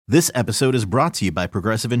This episode is brought to you by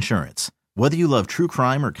Progressive Insurance. Whether you love true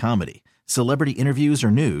crime or comedy, celebrity interviews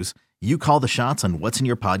or news, you call the shots on what's in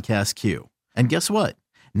your podcast queue. And guess what?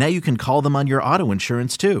 Now you can call them on your auto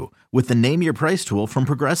insurance too with the Name Your Price tool from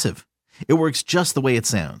Progressive. It works just the way it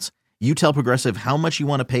sounds. You tell Progressive how much you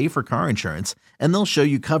want to pay for car insurance, and they'll show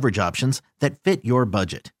you coverage options that fit your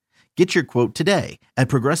budget. Get your quote today at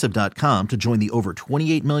Progressive.com to join the over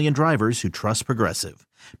 28 million drivers who trust Progressive.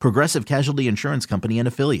 Progressive Casualty Insurance Company and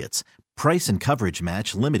Affiliates. Price and coverage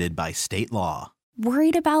match limited by state law.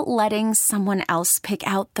 Worried about letting someone else pick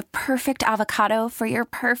out the perfect avocado for your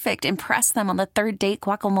perfect impress them on the third date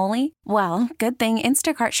guacamole? Well, good thing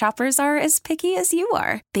Instacart shoppers are as picky as you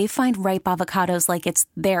are. They find ripe avocados like it's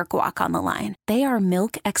their guac on the line. They are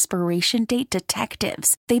milk expiration date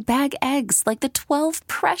detectives. They bag eggs like the 12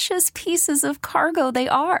 precious pieces of cargo they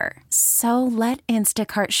are. So let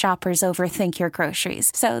Instacart shoppers overthink your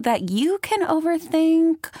groceries so that you can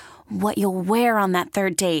overthink what you'll wear on that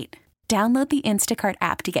third date. Download the Instacart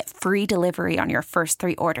app to get free delivery on your first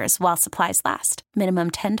 3 orders while supplies last.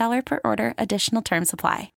 Minimum $10 per order. Additional terms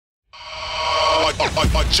apply.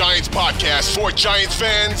 A Giants podcast for Giants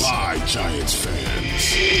fans by Giants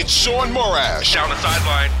fans. It's Sean Morash. Down the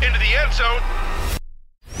sideline, into the end zone.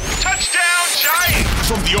 Touchdown Giants!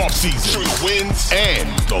 From the offseason through the wins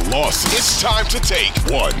and the losses, it's time to take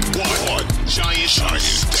one Giants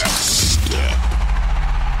step.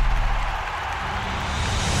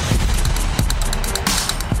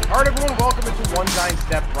 All right, everyone, welcome into One Giant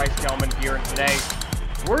Step. Bryce Gelman here, and today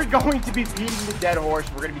we're going to be beating the dead horse.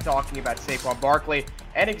 We're going to be talking about Saquon Barkley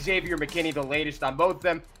and Xavier McKinney. The latest on both of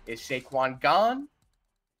them. Is Saquon gone?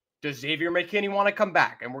 Does Xavier McKinney want to come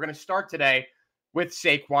back? And we're going to start today with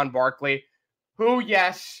Saquon Barkley, who,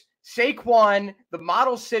 yes, Saquon, the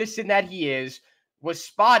model citizen that he is, was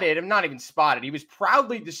spotted. I'm not even spotted. He was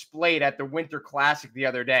proudly displayed at the Winter Classic the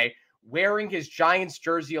other day, wearing his Giants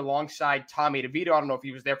jersey alongside Tommy DeVito. I don't know if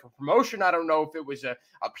he was there for promotion. I don't know if it was a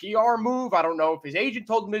PR move. I don't know if his agent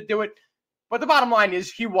told him to do it. But the bottom line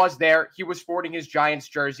is he was there. He was sporting his Giants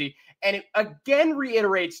jersey. And it again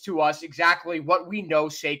reiterates to us exactly what we know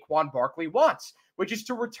Saquon Barkley wants, which is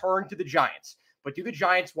to return to the Giants. But do the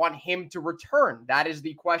Giants want him to return? That is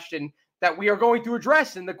the question that we are going to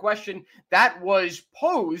address, and the question that was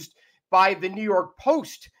posed by the New York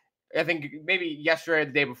Post, I think maybe yesterday or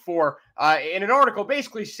the day before, in an article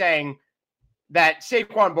basically saying that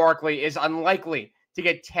Saquon Barkley is unlikely to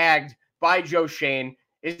get tagged by Joe Schoen,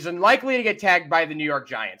 is unlikely to get tagged by the New York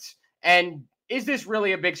Giants. And is this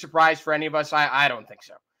really a big surprise for any of us? I don't think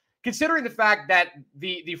so. Considering the fact that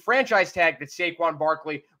the franchise tag that Saquon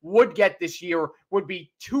Barkley would get this year would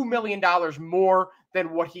be $2 million more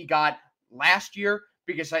than what he got last year,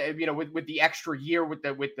 because with the extra year with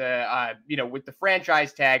the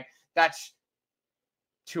franchise tag, that's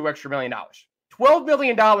 $2 extra million. $12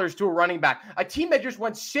 million to a running back, a team that just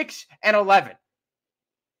went 6-11.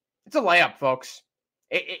 It's a layup, folks.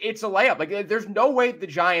 It's a layup. Like, there's no way the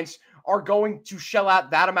Giants are going to shell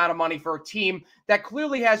out that amount of money for a team that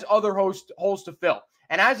clearly has other holes to fill.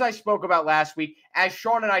 And as I spoke about last week, as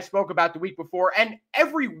Sean and I spoke about the week before, and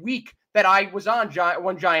every week that I was on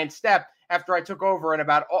One Giant Step after I took over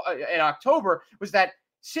in October, was that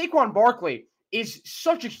Saquon Barkley is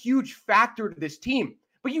such a huge factor to this team.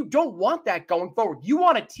 But you don't want that going forward. You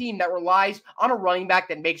want a team that relies on a running back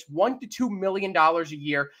that makes $1 to $2 million a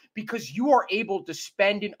year, because you are able to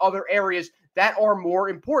spend in other areas that are more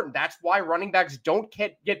important. That's why running backs don't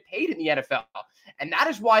get paid in the NFL. And that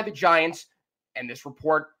is why the Giants, and this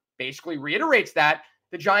report basically reiterates that,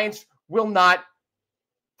 the Giants will not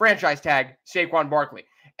franchise tag Saquon Barkley.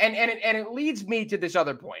 And it leads me to this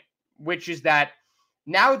other point, which is that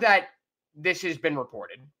now that this has been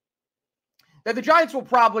reported, that the Giants will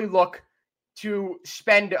probably look to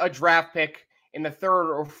spend a draft pick in the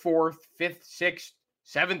 3rd or 4th, 5th, 6th,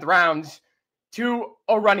 7th rounds to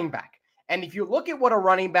a running back. And if you look at what a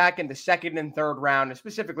running back in the 2nd and 3rd round, and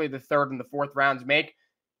specifically the 3rd and the 4th rounds make,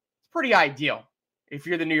 it's pretty ideal. If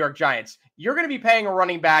you're the New York Giants, you're going to be paying a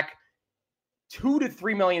running back $2 to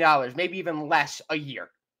 $3 million, maybe even less a year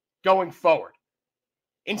going forward.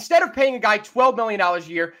 Instead of paying a guy $12 million a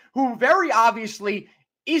year, who very obviously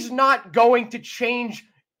is not going to change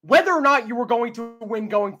whether or not you were going to win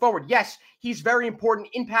going forward. Yes, he's very important,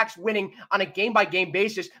 impacts winning on a game-by-game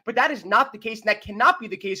basis, but that is not the case, and that cannot be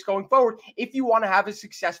the case going forward if you want to have a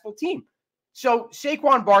successful team. So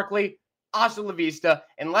Saquon Barkley, hasta la vista.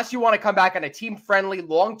 Unless you want to come back on a team-friendly,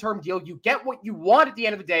 long-term deal, you get what you want at the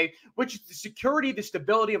end of the day, which is the security, the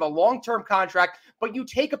stability of a long-term contract, but you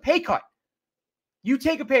take a pay cut. You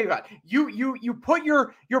take a pay cut. You put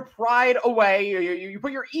your pride away. You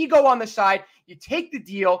put your ego on the side. You take the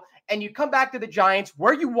deal, and you come back to the Giants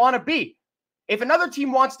where you want to be. If another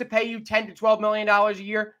team wants to pay you $10 to $12 million a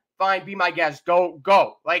year, fine, be my guest.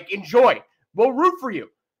 Go. Like, enjoy. We'll root for you.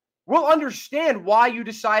 We'll understand why you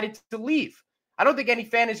decided to leave. I don't think any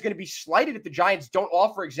fan is going to be slighted if the Giants don't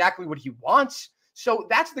offer exactly what he wants. So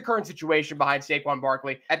that's the current situation behind Saquon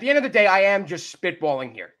Barkley. At the end of the day, I am just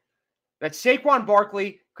spitballing here. That Saquon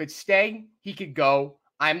Barkley could stay, he could go.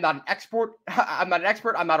 I'm not an expert. I'm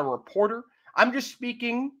not a reporter. I'm just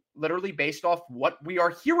speaking literally based off what we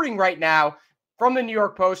are hearing right now from the New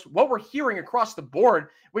York Post, what we're hearing across the board,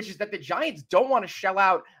 which is that the Giants don't want to shell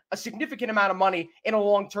out a significant amount of money in a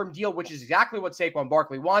long-term deal, which is exactly what Saquon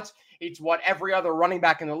Barkley wants. It's what every other running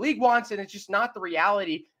back in the league wants, and it's just not the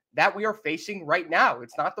reality that we are facing right now.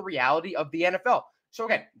 It's not the reality of the NFL. So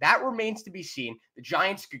again, that remains to be seen. The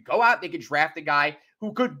Giants could go out, they could draft a guy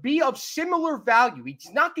who could be of similar value. He's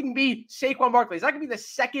not going to be Saquon Barkley. He's not going to be the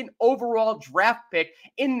second overall draft pick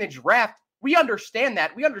in the draft. We understand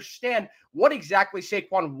that. We understand what exactly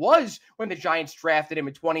Saquon was when the Giants drafted him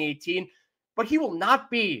in 2018, but he will not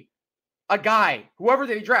be a guy, whoever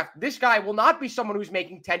they draft, this guy will not be someone who's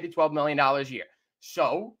making $10 to $12 million a year.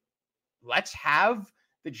 So let's have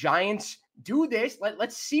the Giants do this.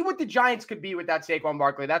 Let's see what the Giants could be without Saquon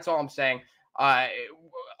Barkley. That's all I'm saying.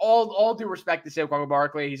 All due respect to Saquon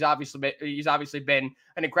Barkley. He's obviously been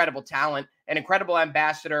an incredible talent, an incredible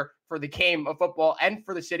ambassador for the game of football and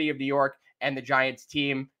for the city of New York and the Giants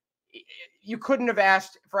team. You couldn't have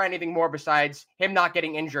asked for anything more besides him not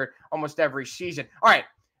getting injured almost every season. All right,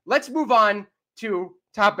 let's move on to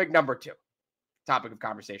topic number 2. Topic of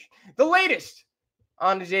conversation. The latest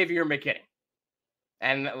on Xavier McKinney.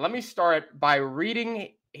 And let me start by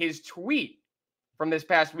reading his tweet from this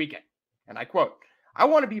past weekend. And I quote, "I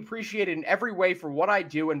want to be appreciated in every way for what I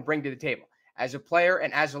do and bring to the table as a player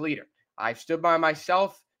and as a leader. I've stood by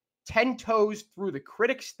myself 10 toes through the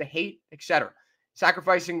critics, the hate, etc.,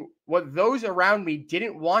 sacrificing what those around me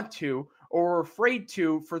didn't want to or were afraid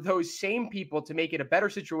to for those same people to make it a better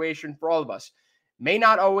situation for all of us. May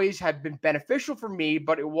not always have been beneficial for me,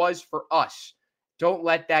 but it was for us. Don't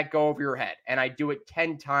let that go over your head. And I do it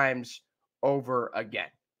 10 times over again."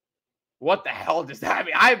 What the hell does that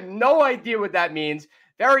mean? I have no idea what that means.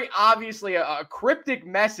 Very obviously a cryptic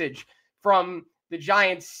message from the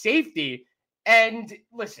Giants safety. And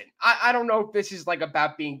listen, I don't know if this is like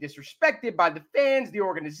about being disrespected by the fans, the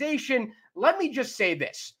organization. Let me just say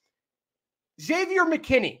this. Xavier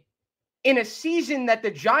McKinney, in a season that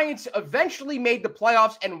the Giants eventually made the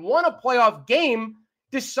playoffs and won a playoff game,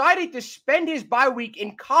 decided to spend his bye week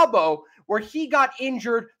in Cabo, where he got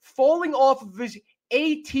injured falling off of his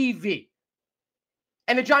ATV.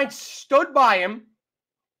 And the Giants stood by him,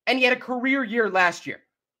 and he had a career year last year.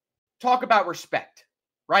 Talk about respect,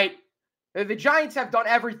 right? The Giants have done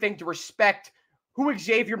everything to respect who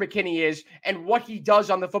Xavier McKinney is and what he does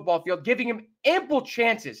on the football field, giving him ample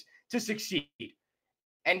chances to succeed.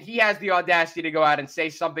 And he has the audacity to go out and say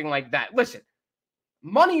something like that. Listen,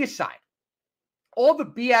 money aside, all the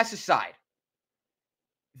BS aside,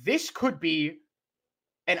 this could be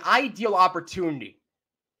an ideal opportunity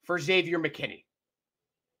for Xavier McKinney.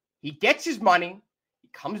 He gets his money, he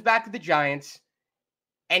comes back to the Giants,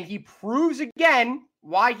 and he proves again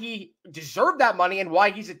why he deserved that money and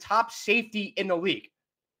why he's a top safety in the league.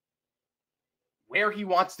 Where he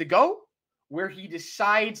wants to go, where he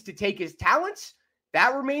decides to take his talents,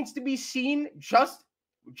 that remains to be seen just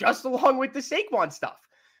along with the Saquon stuff.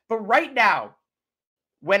 But right now,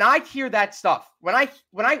 when I hear that stuff, when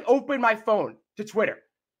I open my phone to Twitter,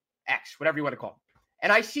 X, whatever you want to call it,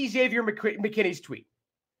 and I see Xavier McKinney's tweet,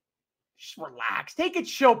 just relax. Take a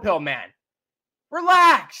chill pill, man.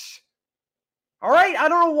 Relax. All right? I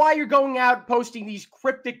don't know why you're going out posting these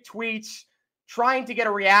cryptic tweets, trying to get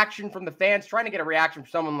a reaction from the fans, trying to get a reaction from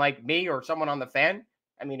someone like me or someone on the fan.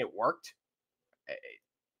 I mean, it worked.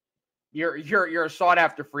 You're a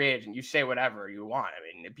sought-after free agent. You say whatever you want.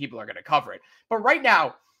 I mean, people are going to cover it. But right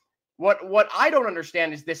now, what I don't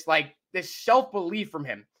understand is this self-belief from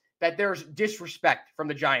him that there's disrespect from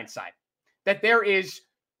the Giants side, that there is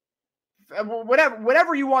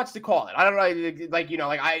whatever he wants to call it. I don't know,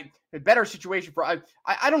 a better situation for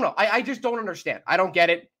I don't know. I just don't understand. I don't get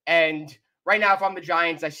it. And right now, if I'm the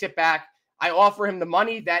Giants, I sit back, I offer him the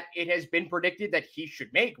money that it has been predicted that he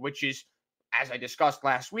should make, which is, as I discussed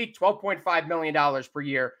last week, $12.5 million per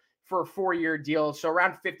year for a 4-year deal. So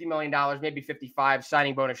around $50 million, maybe 55.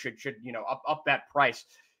 Signing bonus should up that price.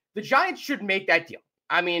 The Giants should make that deal.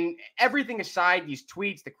 I mean, everything aside, these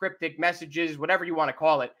tweets, the cryptic messages, whatever you want to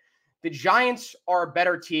call it, the Giants are a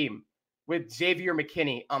better team with Xavier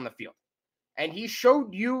McKinney on the field. And he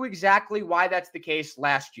showed you exactly why that's the case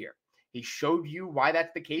last year. He showed you why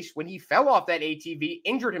that's the case when he fell off that ATV,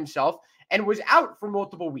 injured himself, and was out for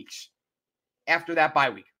multiple weeks after that bye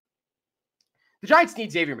week. The Giants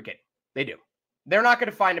need Xavier McKinney. They do. They're not going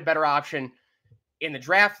to find a better option in the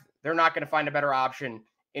draft. They're not going to find a better option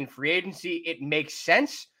in free agency. It makes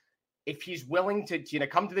sense if he's willing to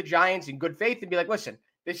come to the Giants in good faith and be like, listen,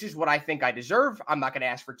 this is what I think I deserve. I'm not going to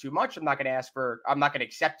ask for too much. I'm not going to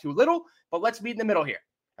accept too little, but let's meet in the middle here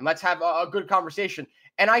and let's have a good conversation.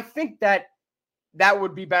 And I think that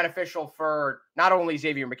would be beneficial for not only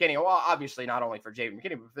Xavier McKinney, well, obviously not only for Xavier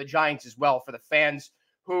McKinney, but for the Giants as well, for the fans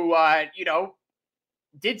who,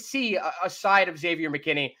 did see a side of Xavier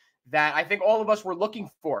McKinney that I think all of us were looking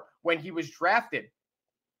for when he was drafted.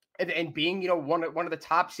 And being, one of the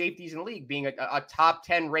top safeties in the league, being a top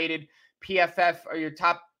 10 rated PFF or your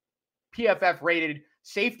top PFF rated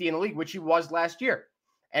safety in the league, which he was last year.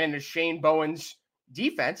 And in the Shane Bowen's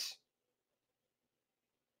defense,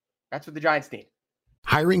 that's what the Giants need.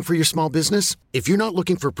 Hiring for your small business? If you're not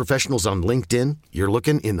looking for professionals on LinkedIn, you're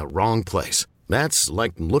looking in the wrong place. That's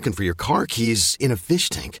like looking for your car keys in a fish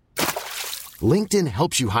tank. LinkedIn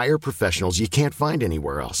helps you hire professionals you can't find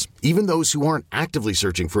anywhere else, even those who aren't actively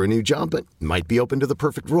searching for a new job but might be open to the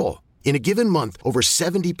perfect role. In a given month, over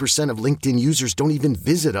 70% of LinkedIn users don't even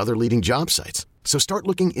visit other leading job sites. So start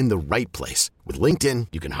looking in the right place. With LinkedIn,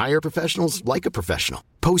 you can hire professionals like a professional.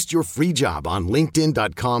 Post your free job on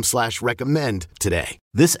linkedin.com/recommend today.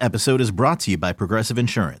 This episode is brought to you by Progressive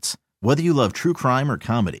Insurance. Whether you love true crime or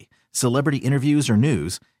comedy, celebrity interviews or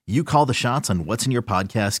news, you call the shots on what's in your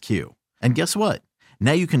podcast queue. And guess what?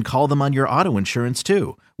 Now you can call them on your auto insurance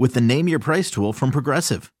too with the Name Your Price tool from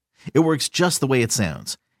Progressive. It works just the way it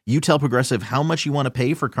sounds. You tell Progressive how much you want to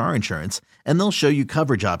pay for car insurance, and they'll show you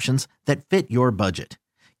coverage options that fit your budget.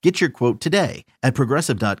 Get your quote today at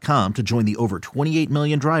Progressive.com to join the over 28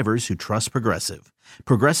 million drivers who trust Progressive.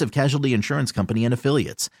 Progressive Casualty Insurance Company and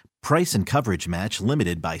Affiliates. Price and coverage match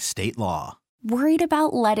limited by state law. Worried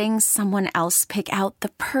about letting someone else pick out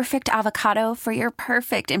the perfect avocado for your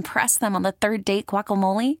perfect impress them on the third date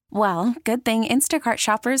guacamole? Well, good thing Instacart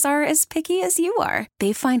shoppers are as picky as you are.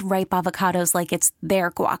 They find ripe avocados like it's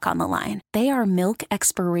their guac on the line. They are milk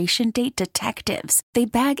expiration date detectives. They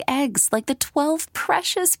bag eggs like the 12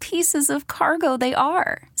 precious pieces of cargo they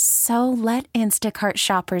are. So let Instacart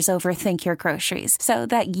shoppers overthink your groceries so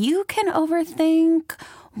that you can overthink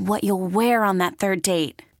what you'll wear on that third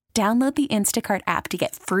date. Download the Instacart app to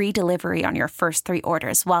get free delivery on your first 3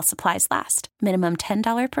 orders while supplies last. Minimum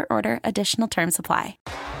 $10 per order. Additional terms apply.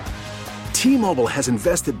 T-Mobile has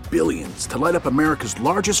invested billions to light up America's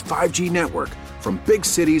largest 5G network, from big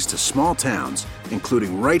cities to small towns,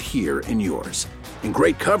 including right here in yours. And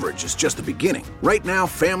great coverage is just the beginning. Right now,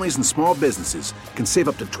 families and small businesses can save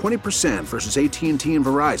up to 20% versus AT&T and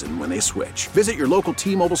Verizon when they switch. Visit your local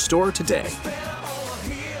T-Mobile store today.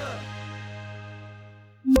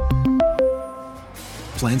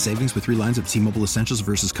 Plan savings with 3 lines of T-Mobile Essentials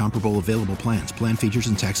versus comparable available plans. Plan features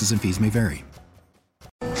and taxes and fees may vary.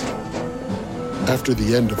 After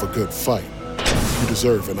the end of a good fight, you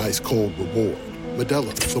deserve an ice-cold reward.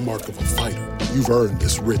 Modelo is the mark of a fighter. You've earned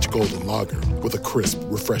this rich golden lager with a crisp,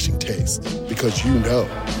 refreshing taste. Because you know,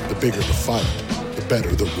 the bigger the fight, the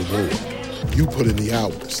better the reward. You put in the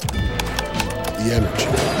hours, the energy,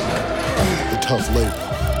 the tough labor.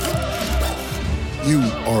 You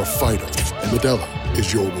are a fighter, and Modelo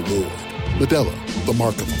is your reward. Modelo, the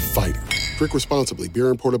mark of a fighter. Drink responsibly. Beer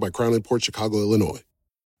imported by Crown Imports, Chicago, Illinois.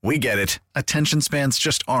 We get it. Attention spans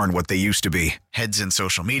just aren't what they used to be. Heads in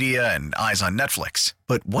social media and eyes on Netflix.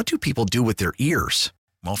 But what do people do with their ears?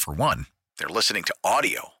 Well, for one, they're listening to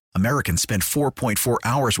audio. Americans spend 4.4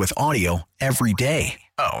 hours with audio every day.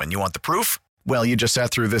 Oh, and you want the proof? Well, you just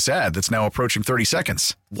sat through this ad that's now approaching 30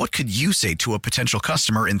 seconds. What could you say to a potential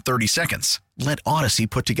customer in 30 seconds? Let Odyssey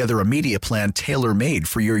put together a media plan tailor-made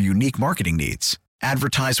for your unique marketing needs.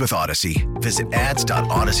 Advertise with Odyssey. Visit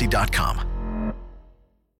ads.odyssey.com.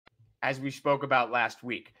 As we spoke about last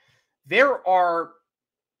week, there are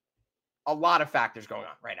a lot of factors going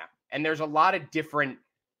on right now. And there's a lot of different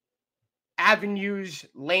avenues,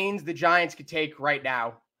 lanes the Giants could take right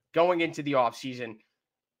now going into the offseason.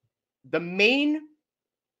 The main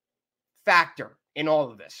factor in all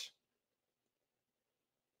of this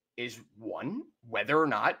is, one, whether or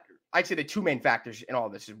not, I'd say the 2 main factors in all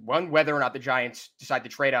of this is, one, whether or not the Giants decide to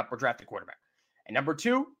trade up or draft a quarterback. And number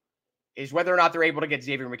 2 is whether or not they're able to get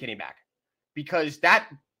Xavier McKinney back. Because that,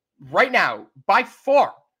 right now, by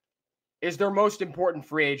far, is their most important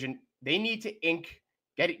free agent. They need to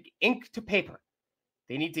get ink to paper.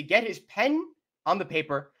 They need to get his pen on the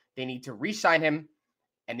paper They need to re-sign him,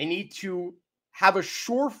 and they need to have a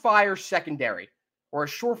surefire secondary, or as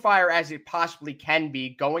surefire as it possibly can be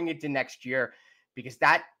going into next year, because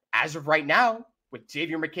that, as of right now, with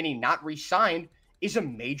Xavier McKinney not re-signed, is a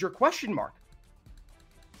major question mark.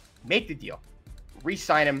 Make the deal.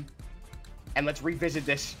 Re-sign him, and let's revisit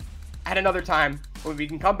this at another time when we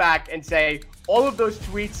can come back and say all of those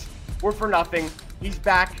tweets were for nothing. He's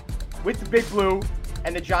back with the Big Blue,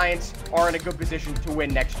 and the Giants are in a good position to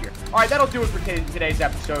win next year. All right, that'll do it for today's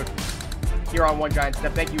episode here on One Giant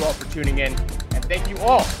Step. Thank you all for tuning in, and thank you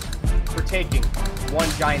all for taking one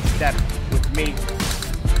giant step with me.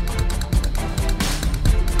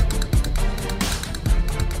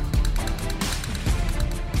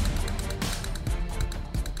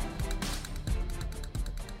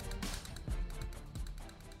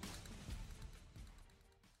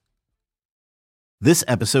 This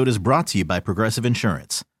episode is brought to you by Progressive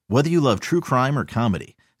Insurance. Whether you love true crime or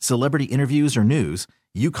comedy, celebrity interviews or news,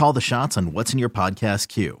 you call the shots on what's in your podcast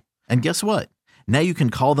queue. And guess what? Now you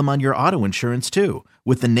can call them on your auto insurance too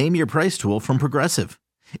with the Name Your Price tool from Progressive.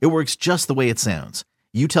 It works just the way it sounds.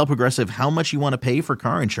 You tell Progressive how much you want to pay for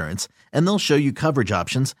car insurance, and they'll show you coverage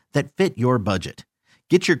options that fit your budget.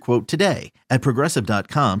 Get your quote today at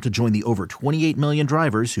Progressive.com to join the over 28 million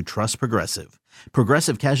drivers who trust Progressive.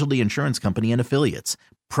 Progressive Casualty Insurance Company and Affiliates.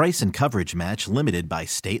 Price and coverage match limited by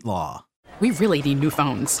state law. We really need new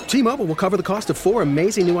phones. T-Mobile will cover the cost of 4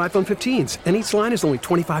 amazing new iPhone 15s, and each line is only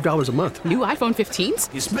 $25 a month. New iPhone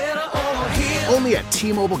 15s? It's better over here. Only at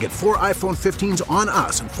T-Mobile, get 4 iPhone 15s on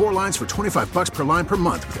us and 4 lines for $25 per line per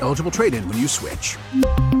month with eligible trade-in when you switch.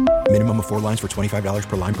 Minimum of 4 lines for $25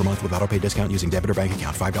 per line per month with autopay discount using debit or bank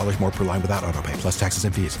account. $5 more per line without autopay, plus taxes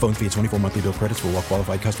and fees. Phone fee at 24 monthly bill credits for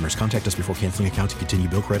well-qualified customers. Contact us before canceling account to continue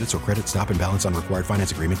bill credits or credit stop and balance on required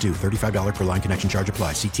finance agreement due. $35 per line connection charge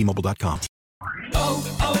applies. See T-Mobile.com.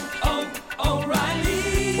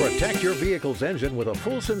 O'Reilly. Protect your vehicle's engine with a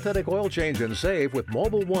full synthetic oil change and save with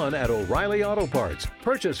Mobile One at O'Reilly Auto Parts.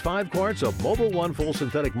 Purchase 5 quarts of Mobile One full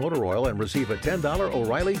synthetic motor oil and receive a $10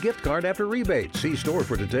 O'Reilly gift card after rebate. See store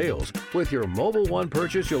for details. With your Mobile One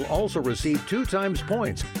purchase, you'll also receive 2 times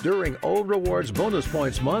points during O Rewards Bonus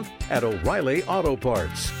Points Month at O'Reilly Auto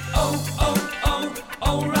Parts.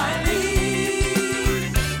 O'Reilly.